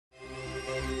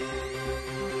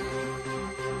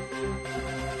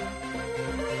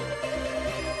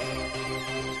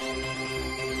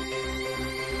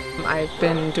I've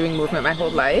been doing movement my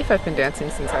whole life. I've been dancing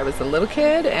since I was a little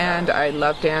kid, and I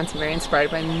love dance. I'm very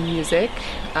inspired by music.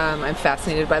 I'm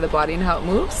fascinated by the body and how it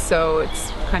moves, so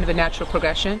it's kind of a natural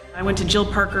progression. I went to Jill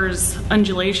Parker's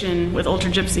Undulation with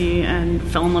Ultra Gypsy and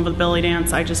fell in love with belly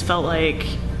dance. I just felt like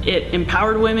it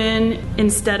empowered women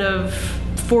instead of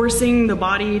forcing the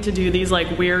body to do these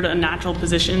like weird unnatural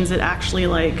positions. It actually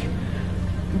like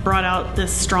brought out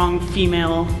this strong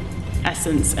female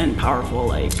essence and powerful,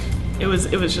 like it was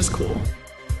just cool.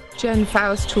 Jen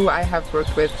Faust, who I have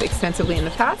worked with extensively in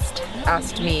the past,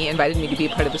 invited me to be a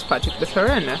part of this project with her,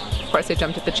 and of course I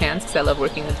jumped at the chance because I love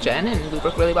working with Jen and we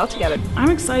work really well together. I'm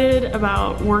excited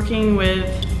about working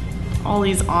with all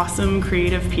these awesome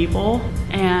creative people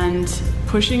and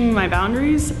pushing my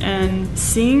boundaries and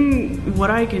seeing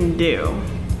what I can do.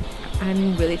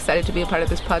 I'm really excited to be a part of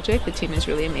this project. The team is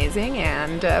really amazing,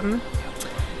 and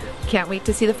can't wait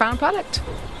to see the final product.